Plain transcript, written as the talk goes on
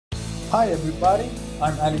Hi everybody,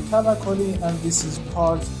 I'm Ali Tavakoli and this is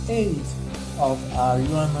part 8 of our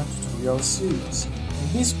UML tutorial series.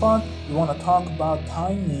 In this part, we want to talk about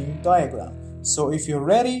timing diagram. So if you're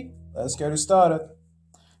ready, let's get started.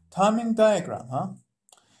 Timing diagram,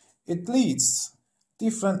 It lists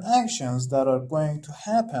different actions that are going to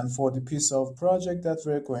happen for the piece of project that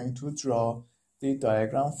we're going to draw the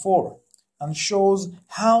diagram for, and shows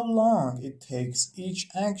how long it takes each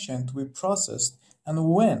action to be processed and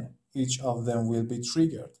when each of them will be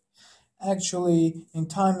triggered. Actually, in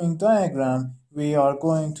timing diagram, we are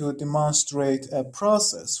going to demonstrate a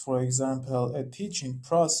process, for example, a teaching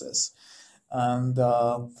process. And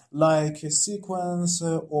like a sequence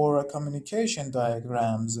or a communication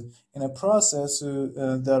diagrams, in a process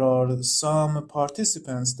there are some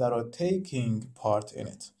participants that are taking part in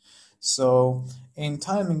it. So in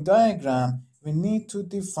timing diagram, we need to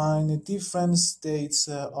define the different states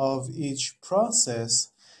of each process,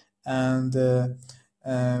 and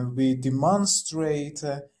we demonstrate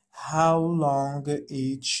how long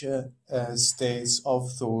each states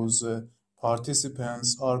of those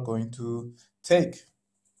participants are going to take.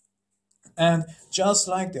 And just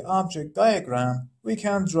like the object diagram, we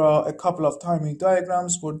can draw a couple of timing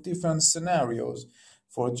diagrams for different scenarios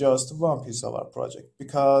for just one piece of our project,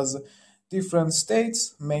 because different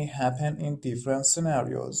states may happen in different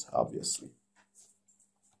scenarios, obviously.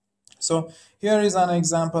 So here is an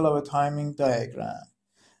example of a timing diagram.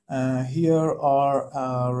 Here are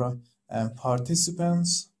our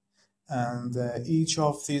participants, and each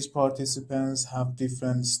of these participants have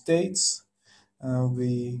different states.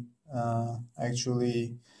 We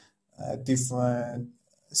actually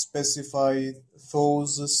specify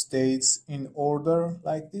those states in order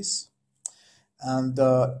like this, and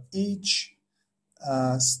each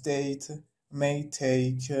state may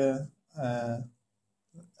take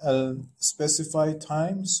a specified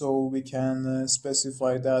time, so we can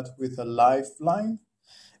specify that with a lifeline.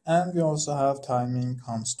 And we also have timing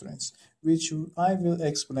constraints, which I will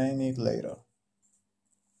explain it later.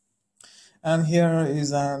 And here is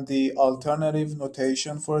the alternative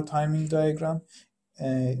notation for a timing diagram.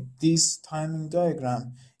 This timing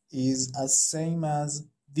diagram is as same as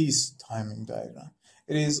this timing diagram.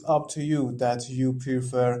 It is up to you that you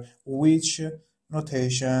prefer which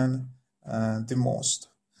notation the most.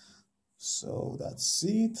 So that's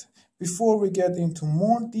it. Before we get into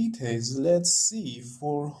more details, let's see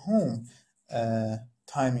for whom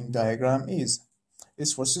timing diagram is.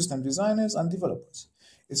 It's for system designers and developers.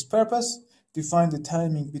 Its purpose: define the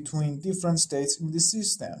timing between different states in the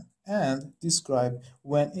system and describe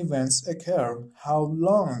when events occur, how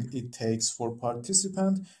long it takes for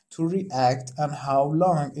participant to react, and how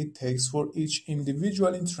long it takes for each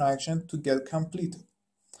individual interaction to get completed.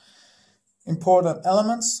 Important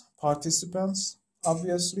elements: participants,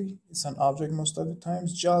 obviously, it's an object most of the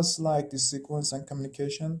times, just like the sequence and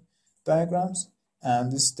communication diagrams,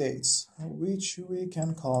 and the states, which we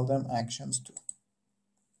can call them actions too.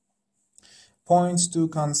 Points to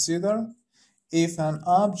consider: if an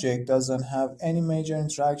object doesn't have any major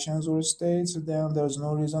interactions or states, then there's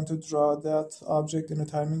no reason to draw that object in a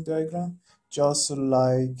timing diagram, just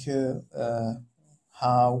like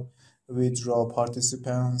how we draw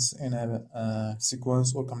participants in a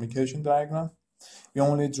sequence or communication diagram. We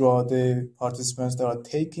only draw the participants that are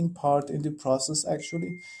taking part in the process,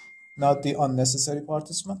 actually, not the unnecessary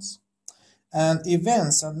participants. And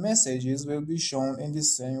events and messages will be shown in the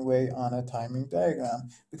same way on a timing diagram,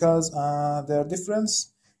 because their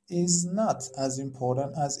difference is not as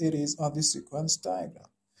important as it is on the sequence diagram.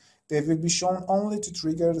 They will be shown only to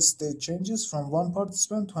trigger state changes from one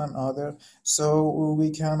participant to another. So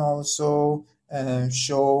we can also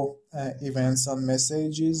show events and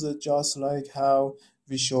messages just like how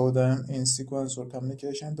we show them in sequence or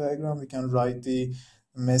communication diagram. We can write the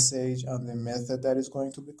message and the method that is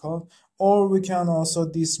going to be called, or we can also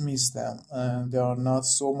dismiss them. They are not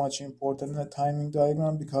so much important in a timing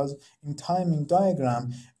diagram, because in timing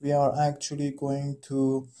diagram we are actually going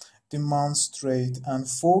to demonstrate and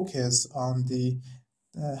focus on the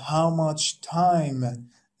how much time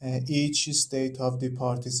each state of the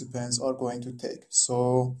participants are going to take.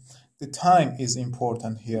 So the time is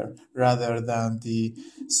important here rather than the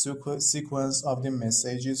sequence of the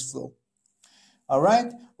messages flow. All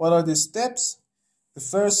right, what are the steps? The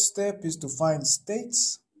first step is to find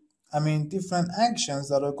states. Different actions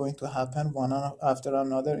that are going to happen one after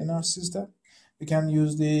another in our system. We can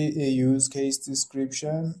use the use case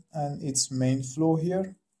description and its main flow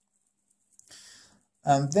here,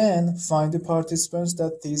 and then find the participants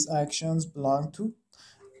that these actions belong to,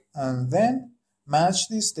 and then match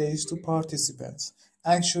the states to participants.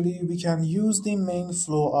 Actually, we can use the main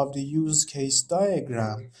flow of the use case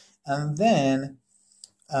diagram, and then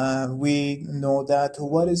we know that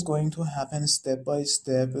what is going to happen step by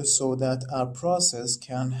step so that our process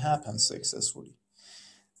can happen successfully.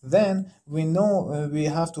 Then we know we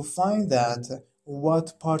have to find that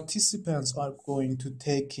what participants are going to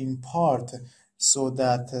take in part so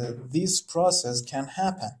that this process can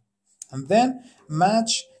happen, and then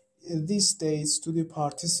match these states to the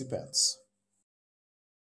participants.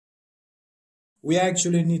 We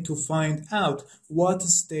actually need to find out what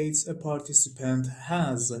states a participant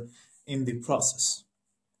has in the process.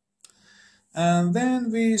 And then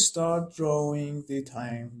we start drawing the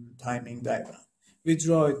timing diagram. We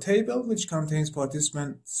draw a table which contains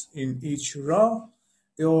participants in each row.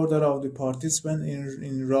 The order of the participant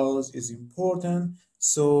in rows is important.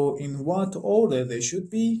 So in what order they should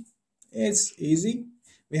be? It's easy.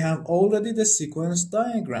 We have already the sequence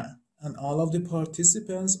diagram, and all of the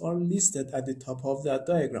participants are listed at the top of that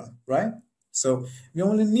diagram, right? So we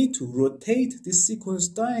only need to rotate the sequence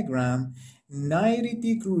diagram 90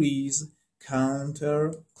 degrees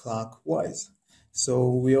counterclockwise. So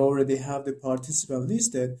we already have the participant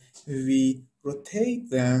listed. We rotate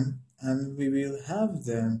them and we will have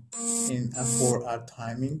them for our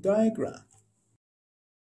timing diagram.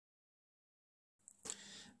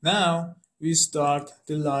 Now we start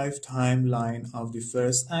the life timeline of the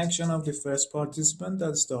first action of the first participant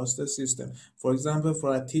that starts the system. For example,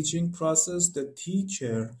 for a teaching process, the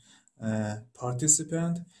teacher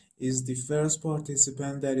participant is the first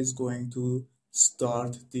participant that is going to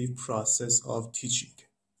start the process of teaching.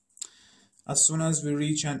 As soon as we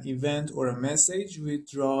reach an event or a message, we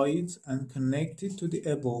draw it and connect it to the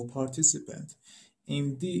above participant.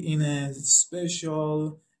 In a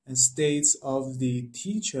special states of the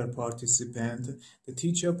teacher participant, the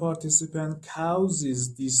teacher participant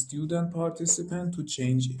causes the student participant to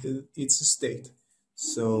change its state.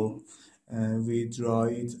 So we draw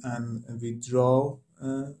it and we draw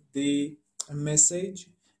the message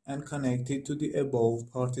and connect it to the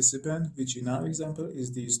above participant, which in our example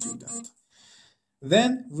is the student.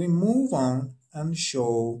 Then we move on and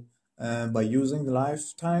show by using the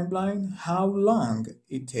life timeline how long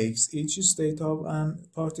it takes each state of a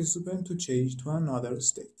participant to change to another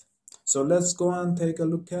state. So let's go and take a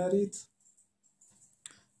look at it.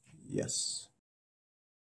 Yes.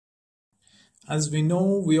 As we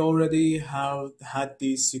know, we already have had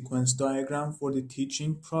the sequence diagram for the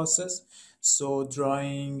teaching process. So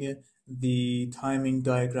drawing the timing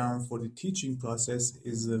diagram for the teaching process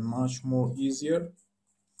is much more easier.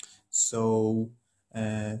 So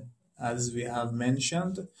as we have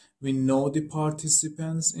mentioned, we know the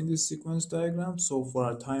participants in the sequence diagram. So for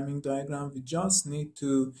our timing diagram, we just need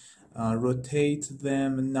to rotate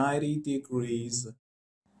them 90 degrees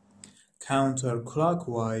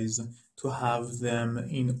counterclockwise to have them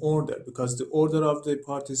in order, because the order of the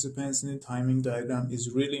participants in the timing diagram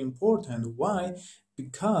is really important. Why?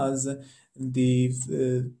 Because the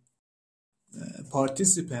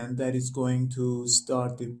participant that is going to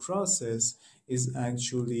start the process is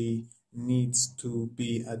actually needs to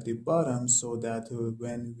be at the bottom, so that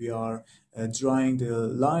when we are drawing the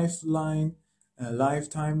life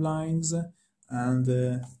timelines,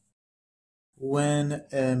 and when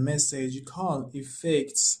a message call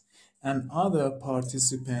affects another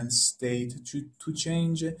participant's state to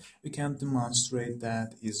change, we can demonstrate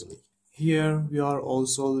that easily. Here we are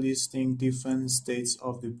also listing different states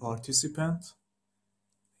of the participant.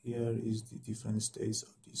 Here is the different states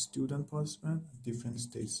of the student participant, different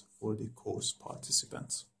states for the course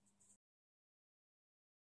participants.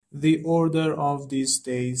 The order of these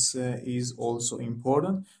states is also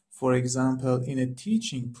important. For example, in a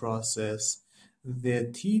teaching process, the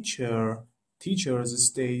teacher's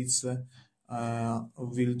states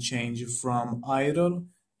will change from idle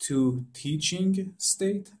to teaching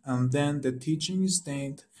state, and then the teaching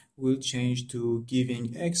state will change to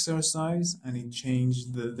giving exercise, and it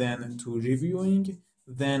changed then to reviewing,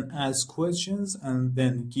 then ask questions, and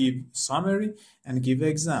then give summary and give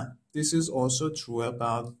exam. This is also true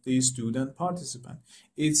about the student participant.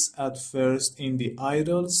 It's at first in the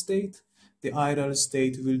idle state. The idle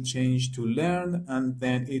state will change to learn, and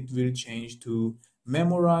then it will change to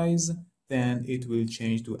memorize, then it will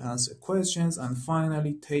change to answer questions, and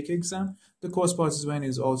finally take exam. The course participant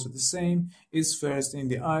is also the same. It's first in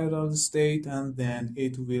the idle state, and then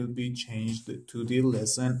it will be changed to the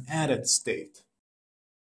lesson added state.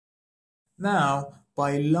 Now,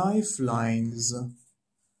 by lifelines,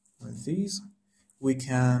 with these, we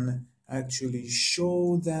can actually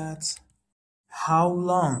show that how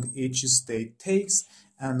long each state takes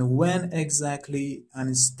and when exactly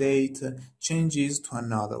a state changes to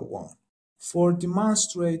another one. For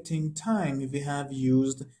demonstrating time, we have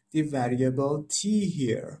used the variable t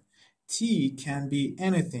here. T can be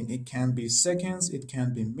anything. It can be seconds, it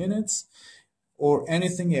can be minutes, or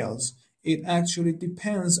anything else. It actually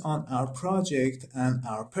depends on our project and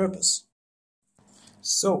our purpose.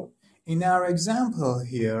 So, in our example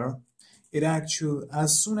here, it actually,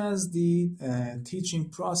 as soon as the teaching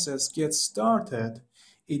process gets started,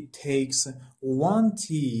 it takes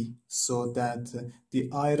 1t so that the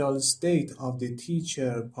idle state of the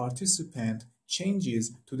teacher participant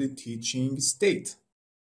changes to the teaching state.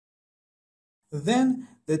 Then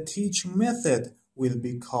the teach method will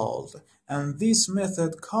be called, and this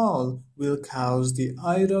method call will cause the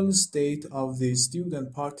idle state of the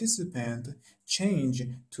student participant change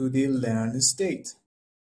to the learn state.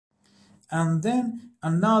 And then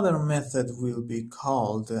another method will be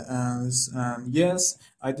called, and yes,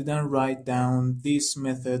 I didn't write down this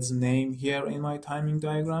method's name here in my timing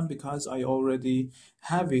diagram because I already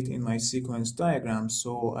have it in my sequence diagram,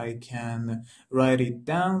 so I can write it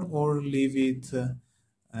down or leave it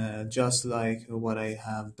just like what I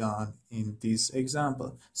have done in this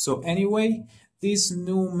example. So anyway, this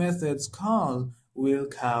new method's call will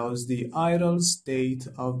cause the idle state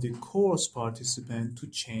of the course participant to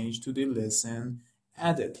change to the lesson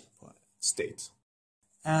added state.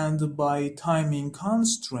 And by timing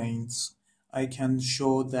constraints, I can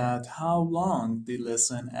show that how long the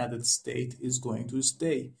lesson added state is going to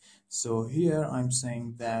stay. So here I'm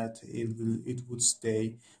saying that it would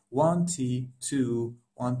stay 1t to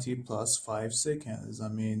 1t plus 5 seconds. I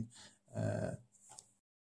mean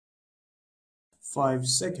 5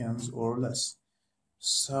 seconds or less.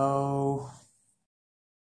 So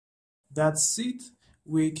that's it.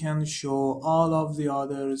 We can show all of the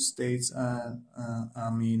other states, how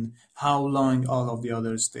long all of the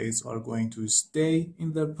other states are going to stay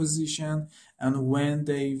in their position and when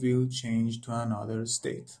they will change to another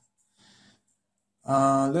state.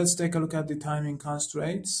 Let's take a look at the timing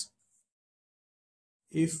constraints.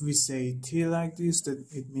 If we say t like this, that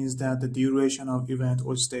it means that the duration of event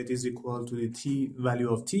or state is equal to the t value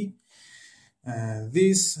of t.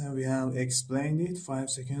 This we have explained it, 5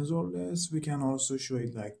 seconds or less. We can also show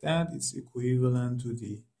it like that. It's equivalent to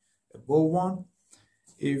the above one.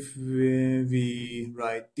 If we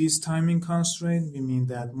write this timing constraint, we mean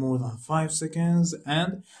that more than 5 seconds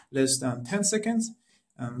and less than 10 seconds.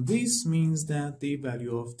 And this means that the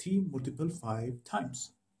value of t multiple 5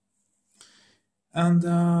 times. And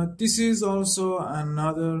this is also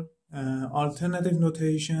another alternative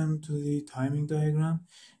notation to the timing diagram.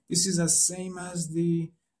 This is the same as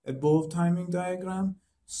the above timing diagram,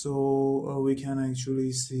 so we can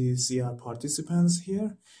actually see our participants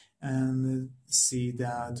here and see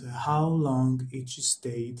that how long each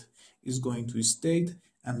state is going to state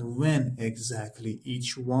and when exactly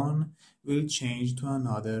each one will change to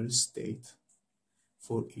another state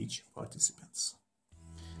for each participant.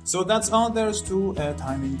 So that's all there is to a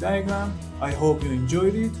timing diagram. I hope you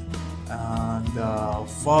enjoyed it, and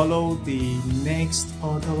follow the next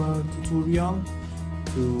part of our tutorial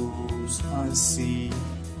to see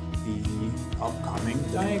the upcoming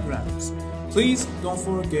diagrams. Please don't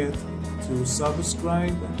forget to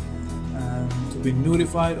subscribe and to be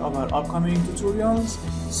notified of our upcoming tutorials.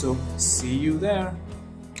 So see you there.